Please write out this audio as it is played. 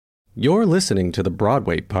You're listening to the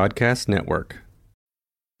Broadway Podcast Network.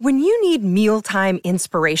 When you need mealtime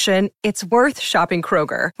inspiration, it's worth shopping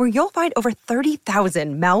Kroger, where you'll find over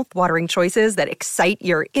 30,000 mouth-watering choices that excite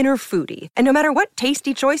your inner foodie. And no matter what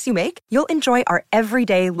tasty choice you make, you'll enjoy our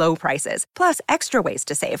everyday low prices, plus extra ways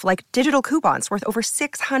to save, like digital coupons worth over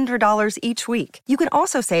 $600 each week. You can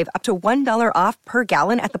also save up to $1 off per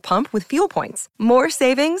gallon at the pump with fuel points. More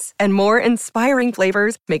savings and more inspiring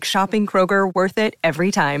flavors make shopping Kroger worth it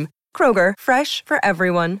every time. Kroger, fresh for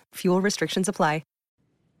everyone. Fuel restrictions apply.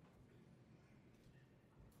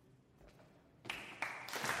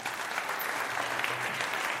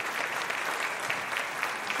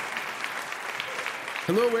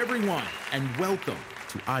 Hello, everyone, and welcome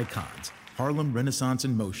to Icons, Harlem Renaissance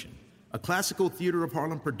in Motion, a classical theater of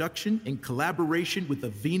Harlem production in collaboration with the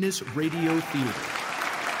Venus Radio Theater.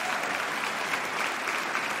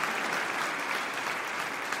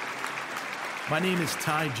 My name is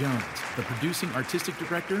Ty Jones, the producing artistic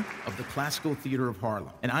director of the Classical Theater of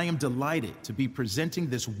Harlem, and I am delighted to be presenting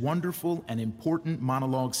this wonderful and important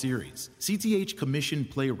monologue series. CTH commissioned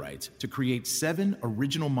playwrights to create 7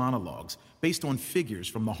 original monologues based on figures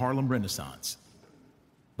from the Harlem Renaissance.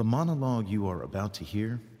 The monologue you are about to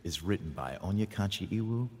hear is written by Onyekachi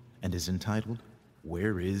Iwu and is entitled,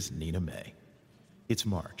 Where is Nina Mae? It's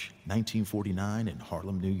March 1949 in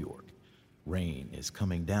Harlem, New York. Rain is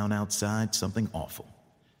coming down outside, something awful.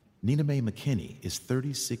 Nina Mae McKinney is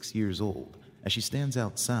 36 years old as she stands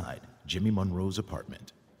outside Jimmy Monroe's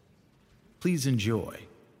apartment. Please enjoy,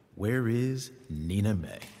 Where is Nina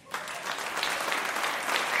Mae?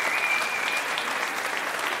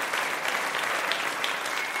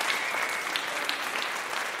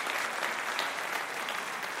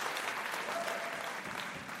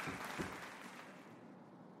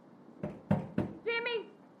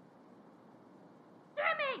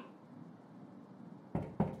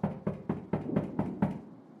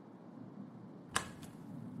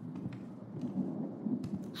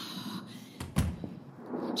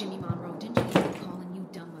 Jimmy Monroe, didn't you hear me calling you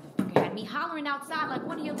dumb motherfucker? Had me hollering outside like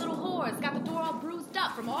one of your little whores. Got the door all bruised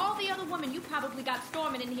up from all the other women you probably got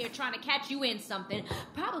storming in here trying to catch you in something.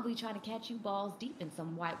 Probably trying to catch you balls deep in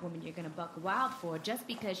some white woman you're gonna buck wild for just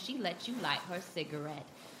because she let you light her cigarette.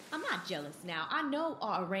 I'm not jealous now. I know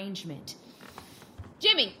our arrangement.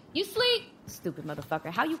 Jimmy, you sleep? Stupid motherfucker.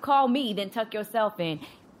 How you call me, then tuck yourself in?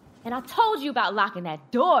 And I told you about locking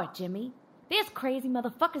that door, Jimmy. There's crazy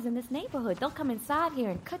motherfuckers in this neighborhood. They'll come inside here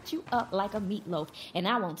and cut you up like a meatloaf. And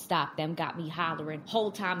I won't stop them. Got me hollering.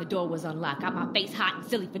 Whole time the door was unlocked. Got my face hot and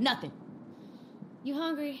silly for nothing. You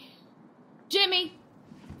hungry? Jimmy?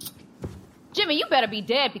 Jimmy, you better be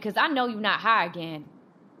dead because I know you're not high again.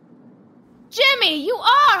 Jimmy, you are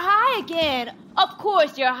high again. Of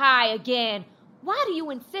course you're high again. Why do you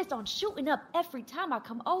insist on shooting up every time I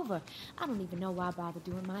come over? I don't even know why I bother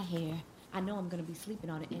doing my hair. I know I'm going to be sleeping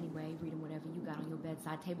on it anyway, reading whatever you got on your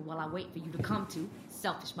bedside table while I wait for you to come to.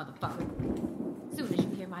 Selfish motherfucker. Soon as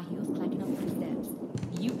you hear my heels clacking up the steps,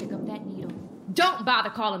 you pick up that needle. Don't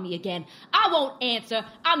bother calling me again. I won't answer.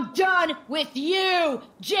 I'm done with you,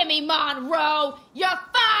 Jimmy Monroe. You're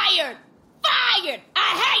fired. Fired.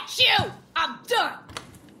 I hate you. I'm done.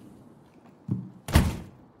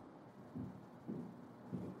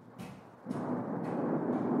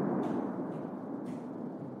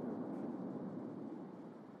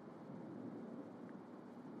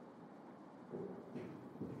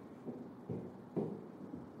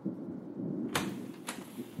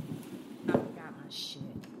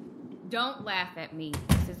 Don't laugh at me.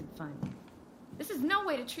 This isn't funny. This is no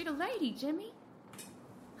way to treat a lady, Jimmy.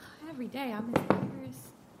 Every day I'm in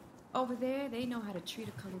Paris. Over there, they know how to treat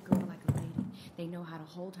a colored girl like a lady. They know how to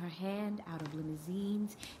hold her hand out of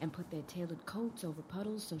limousines and put their tailored coats over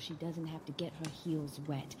puddles so she doesn't have to get her heels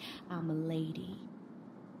wet. I'm a lady.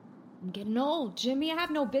 I'm getting old, Jimmy. I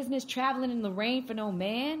have no business traveling in the rain for no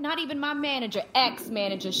man. Not even my manager,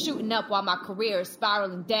 ex-manager, shooting up while my career is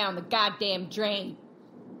spiraling down the goddamn drain.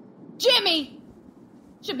 Jimmy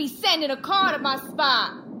should be sending a car to my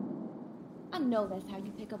spot. I know that's how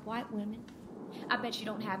you pick up white women. I bet you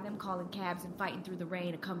don't have them calling cabs and fighting through the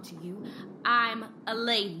rain to come to you. I'm a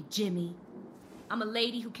lady, Jimmy. I'm a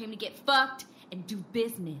lady who came to get fucked and do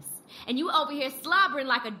business. And you over here slobbering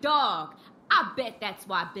like a dog. I bet that's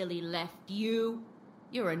why Billy left you.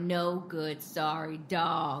 You're a no-good, sorry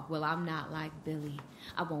dog. Well, I'm not like Billy.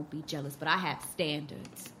 I won't be jealous, but I have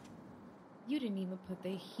standards. You didn't even put the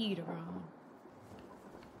heater on.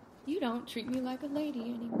 You don't treat me like a lady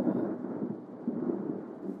anymore.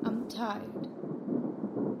 I'm tired.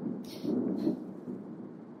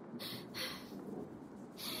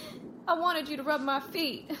 I wanted you to rub my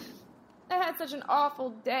feet. I had such an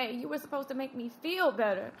awful day. You were supposed to make me feel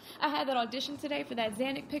better. I had that audition today for that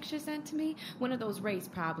Xanax picture sent to me. One of those race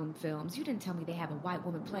problem films. You didn't tell me they have a white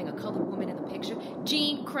woman playing a colored woman in the picture.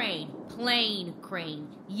 Jean Crane. Plain Crane.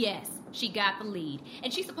 Yes, she got the lead.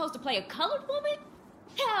 And she's supposed to play a colored woman?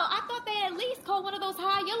 Hell, I thought they at least called one of those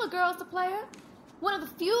high yellow girls to play her. One of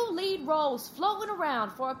the few lead roles floating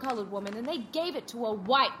around for a colored woman, and they gave it to a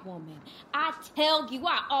white woman. I tell you,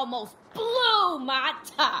 I almost blew my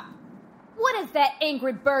top. What does that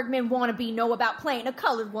Ingrid Bergman wannabe know about playing a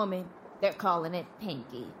colored woman? They're calling it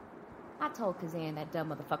Pinky. I told Kazan, that dumb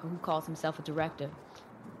motherfucker who calls himself a director.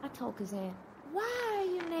 I told Kazan, why are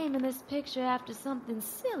you naming this picture after something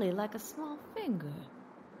silly like a small finger?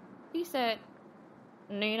 He said,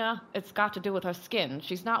 Nina, it's got to do with her skin.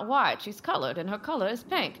 She's not white, she's colored, and her color is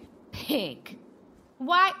pink. Pink.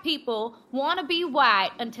 White people want to be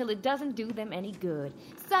white until it doesn't do them any good.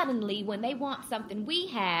 Suddenly, when they want something we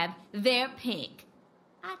have, they're pink.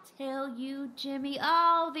 I tell you, Jimmy,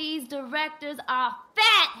 all these directors are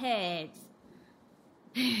fatheads.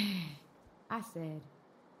 I said,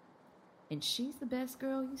 and she's the best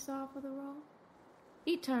girl you saw for the role?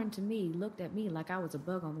 He turned to me, looked at me like I was a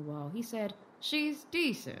bug on the wall. He said, she's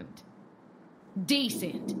decent.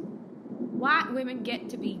 Decent. White women get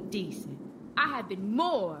to be decent. I have been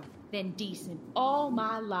more than decent all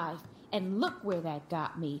my life, and look where that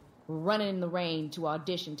got me, running in the rain to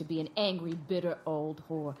audition to be an angry, bitter old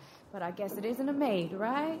whore. But I guess it isn't a maid,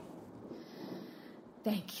 right?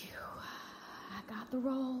 Thank you. I got the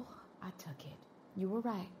role. I took it. You were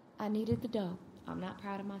right. I needed the dough. I'm not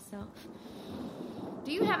proud of myself.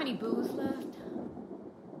 Do you have any booze left?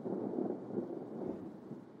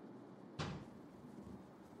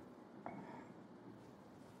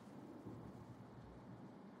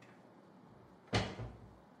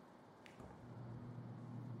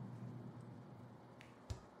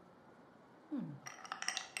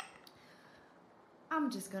 I'm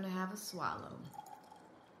just gonna have a swallow.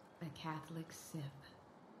 A Catholic sip.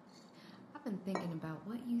 I've been thinking about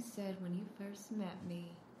what you said when you first met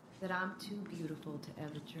me. That I'm too beautiful to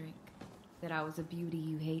ever drink. That I was a beauty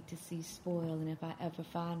you hate to see spoil, and if I ever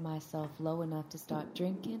find myself low enough to start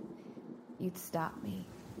drinking, you'd stop me.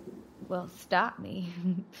 Well, stop me.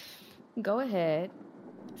 Go ahead.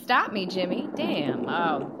 Stop me, Jimmy. Damn.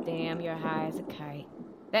 Oh, damn, you're high as a kite.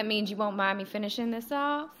 That means you won't mind me finishing this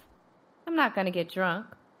off? I'm not gonna get drunk.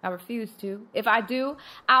 I refuse to. If I do,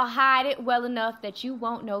 I'll hide it well enough that you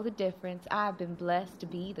won't know the difference. I've been blessed to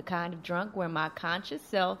be the kind of drunk where my conscious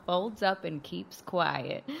self folds up and keeps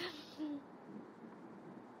quiet.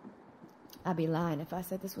 I'd be lying if I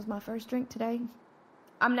said this was my first drink today.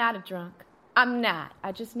 I'm not a drunk. I'm not.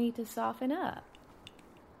 I just need to soften up.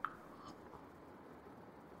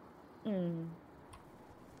 Ooh.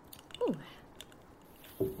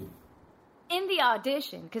 In the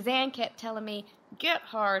audition, Kazan kept telling me, get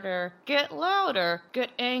harder, get louder,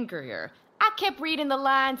 get angrier. I kept reading the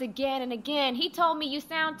lines again and again. He told me, you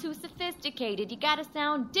sound too sophisticated. You gotta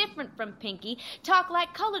sound different from Pinky. Talk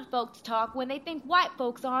like colored folks talk when they think white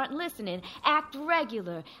folks aren't listening. Act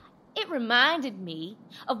regular. It reminded me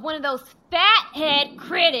of one of those fathead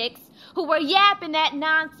critics who were yapping that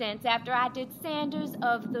nonsense after I did Sanders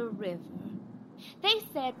of the River. They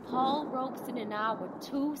said Paul Robeson and I were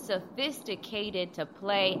too sophisticated to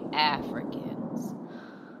play Africans.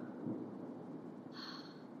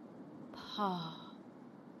 Paul.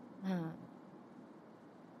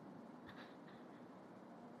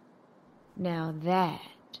 Now that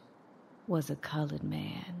was a colored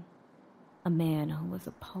man. A man who was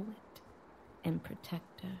a poet and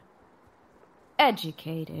protector.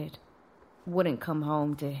 Educated. Wouldn't come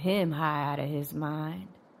home to him high out of his mind.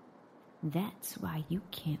 That's why you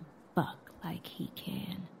can't fuck like he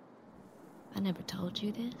can. I never told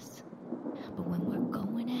you this, but when we're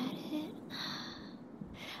going at it,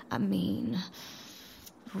 I mean,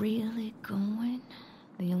 really going,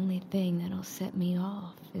 the only thing that'll set me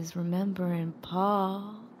off is remembering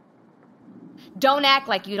Paul. Don't act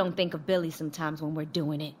like you don't think of Billy sometimes when we're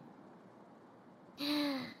doing it.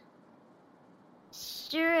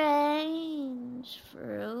 Strange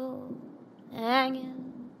fruit hanging.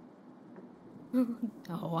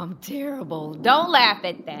 Oh, I'm terrible. Don't laugh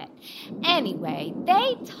at that. Anyway,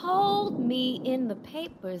 they told me in the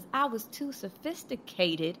papers I was too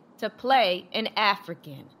sophisticated to play an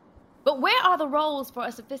African. But where are the roles for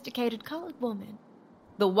a sophisticated colored woman?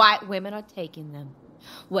 The white women are taking them.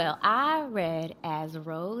 Well, I read as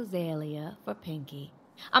Rosalia for Pinky.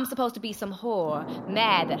 I'm supposed to be some whore,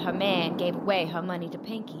 mad that her man gave away her money to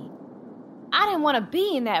Pinky. I didn't want to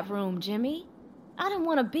be in that room, Jimmy. I didn't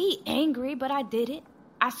want to be angry, but I did it.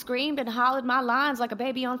 I screamed and hollered my lines like a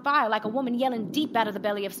baby on fire, like a woman yelling deep out of the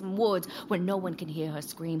belly of some woods where no one can hear her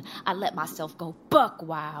scream. I let myself go buck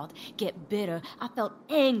wild, get bitter. I felt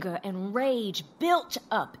anger and rage built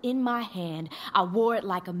up in my hand. I wore it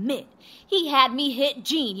like a mitt. He had me hit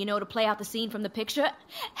Jean, to play out the scene from the picture.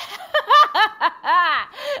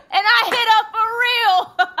 And I hit her for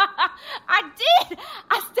real. I did.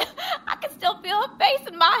 I can still feel her face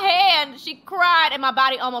in my hand. She cried and my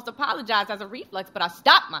body almost apologized as a reflex, but I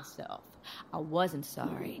stopped myself. I wasn't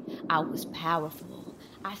sorry. I was powerful.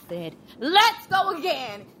 I said, let's go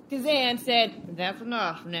again. Kazan said, that's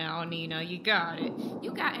enough now, Nina. You got it.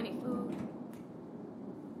 You got any food?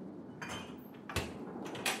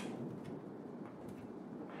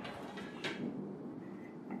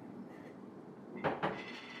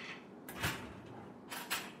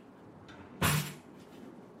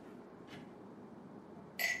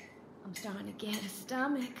 I'm starting to get a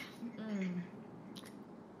stomach.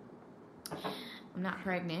 I'm not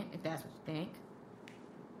pregnant, if that's what you think.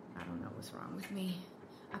 I don't know what's wrong with me.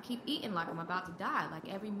 I keep eating like I'm about to die,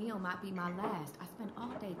 like every meal might be my last. I spend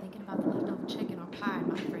all day thinking about the leftover chicken or pie in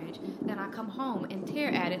my fridge. Then I come home and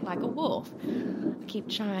tear at it like a wolf. I keep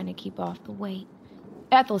trying to keep off the weight.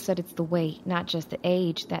 Ethel said it's the weight, not just the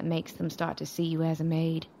age, that makes them start to see you as a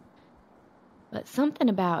maid. But something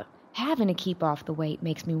about having to keep off the weight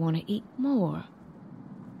makes me want to eat more.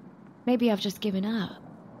 Maybe I've just given up.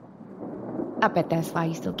 I bet that's why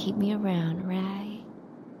you still keep me around, right?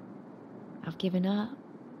 I've given up.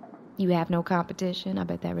 You have no competition. I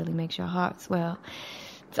bet that really makes your heart swell.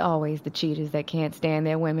 It's always the cheaters that can't stand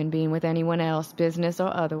their women being with anyone else, business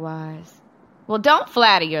or otherwise. Well, don't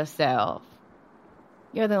flatter yourself.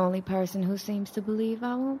 You're the only person who seems to believe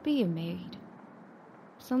I won't be a maid.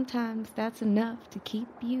 Sometimes that's enough to keep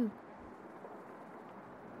you.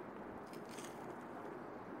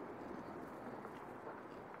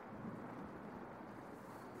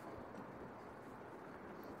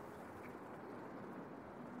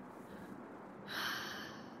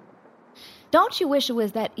 Don't you wish it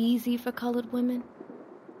was that easy for colored women?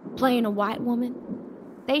 Playing a white woman?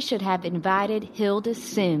 They should have invited Hilda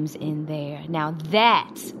Sims in there. Now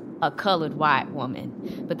that's a colored white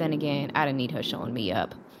woman. But then again, I didn't need her showing me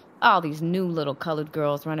up. All these new little colored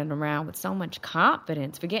girls running around with so much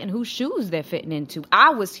confidence, forgetting whose shoes they're fitting into. I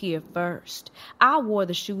was here first. I wore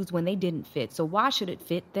the shoes when they didn't fit, so why should it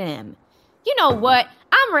fit them? You know what?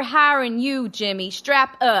 I'm rehiring you, Jimmy.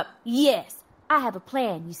 Strap up. Yes, I have a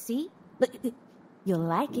plan, you see? Look, you'll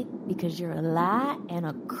like it because you're a lie and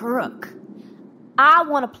a crook. I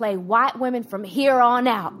want to play white women from here on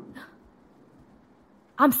out.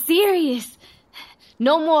 I'm serious.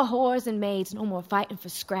 No more whores and maids, no more fighting for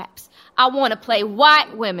scraps. I want to play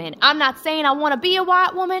white women. I'm not saying I want to be a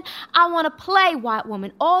white woman. I want to play white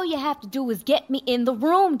woman. All you have to do is get me in the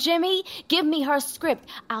room, Jimmy. Give me her script.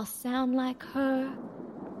 I'll sound like her,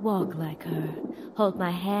 walk like her, hold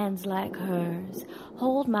my hands like hers,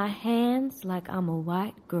 hold my hands like I'm a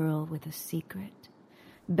white girl with a secret,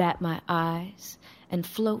 bat my eyes and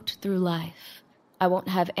float through life. I won't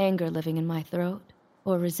have anger living in my throat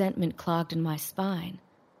or resentment clogged in my spine.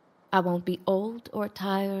 I won't be old or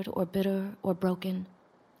tired or bitter or broken.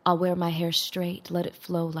 I'll wear my hair straight, let it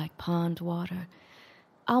flow like pond water.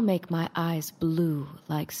 I'll make my eyes blue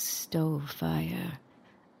like stove fire.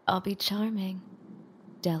 I'll be charming,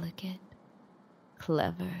 delicate,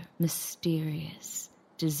 clever, mysterious,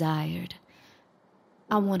 desired.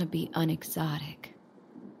 I want to be unexotic.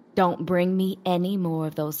 Don't bring me any more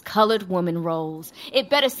of those colored woman roles. It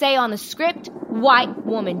better say on the script, white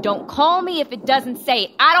woman. Don't call me if it doesn't say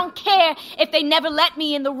it. I don't care if they never let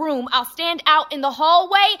me in the room. I'll stand out in the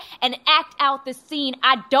hallway and act out the scene.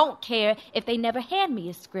 I don't care if they never hand me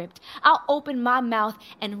a script. I'll open my mouth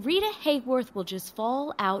and Rita Hayworth will just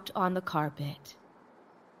fall out on the carpet.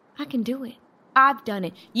 I can do it. I've done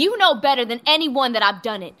it. You know better than anyone that I've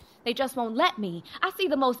done it. They just won't let me. I see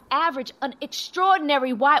the most average, an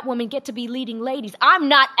extraordinary white woman get to be leading ladies. I'm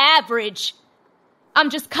not average.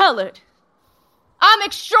 I'm just colored. I'm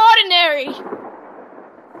extraordinary.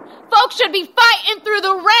 Folks should be fighting through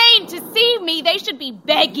the rain to see me. They should be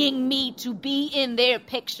begging me to be in their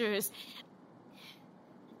pictures.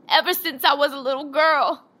 Ever since I was a little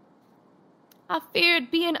girl, I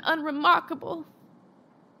feared being unremarkable.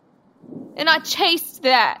 And I chased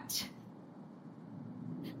that.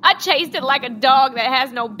 I chased it like a dog that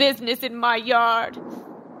has no business in my yard.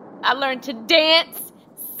 I learned to dance,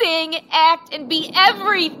 sing, act, and be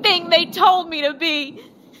everything they told me to be.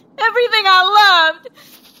 Everything I loved.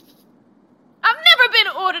 I've never been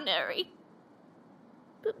ordinary.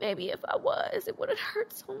 But maybe if I was, it wouldn't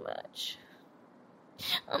hurt so much.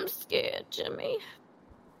 I'm scared, Jimmy.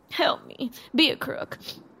 Help me. Be a crook.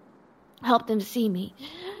 Help them see me.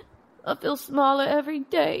 I feel smaller every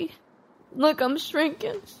day. Like I'm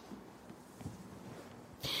shrinking.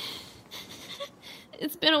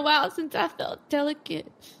 It's been a while since I felt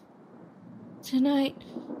delicate. Tonight,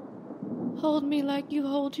 hold me like you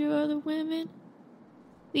hold your other women.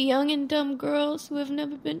 The young and dumb girls who have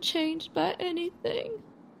never been changed by anything.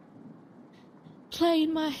 Play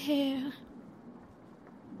in my hair.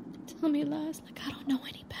 Tell me lies like I don't know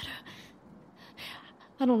any better.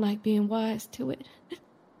 I don't like being wise to it.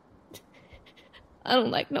 I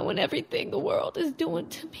don't like knowing everything the world is doing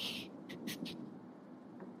to me.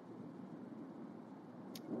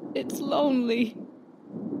 It's lonely.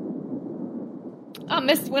 I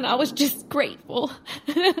miss when I was just grateful.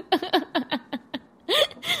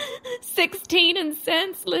 16 and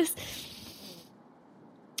senseless.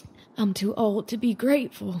 I'm too old to be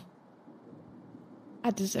grateful.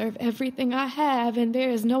 I deserve everything I have, and there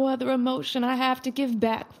is no other emotion I have to give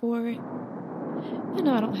back for it. And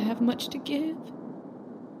I don't have much to give.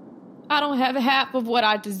 I don't have half of what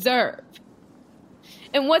I deserve.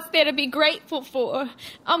 And what's there to be grateful for?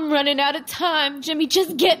 I'm running out of time, Jimmy.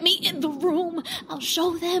 Just get me in the room. I'll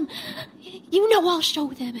show them. You know I'll show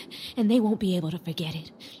them. And they won't be able to forget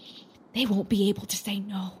it. They won't be able to say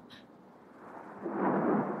no.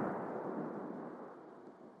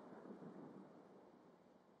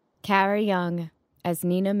 Cara Young as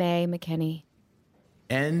Nina Mae McKinney.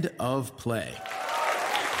 End of play.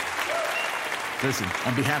 Listen,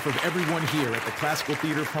 on behalf of everyone here at the Classical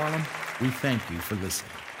Theater of Harlem, we thank you for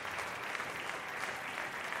listening.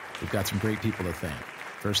 We've got some great people to thank.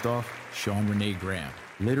 First off, Sean Renee Graham,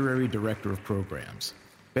 Literary Director of Programs.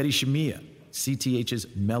 Betty Shamia, CTH's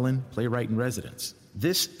Mellon Playwright in Residence.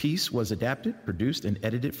 This piece was adapted, produced, and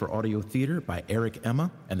edited for audio theater by Eric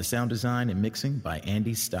Emma, and the sound design and mixing by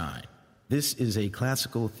Andy Stein. This is a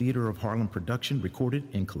Classical Theater of Harlem production recorded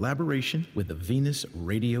in collaboration with the Venus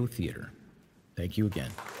Radio Theater. Thank you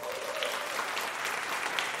again.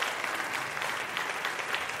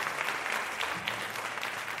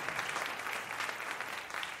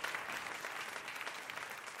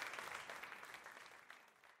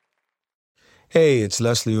 Hey, it's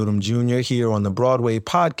Leslie Odom Jr. here on the Broadway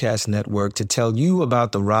Podcast Network to tell you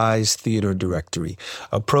about the Rise Theater Directory,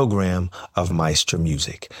 a program of Maestro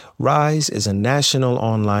Music. Rise is a national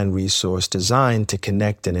online resource designed to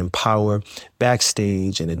connect and empower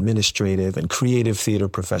backstage and administrative and creative theater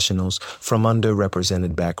professionals from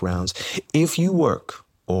underrepresented backgrounds. If you work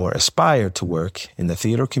or aspire to work in the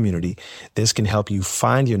theater community, this can help you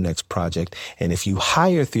find your next project. And if you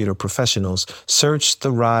hire theater professionals, search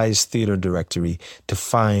the Rise Theater Directory to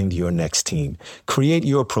find your next team. Create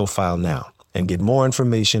your profile now and get more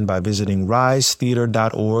information by visiting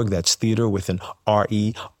risetheater.org. That's theater with an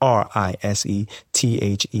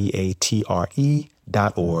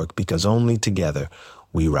RERISETHEATRE.org, because only together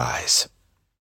we rise.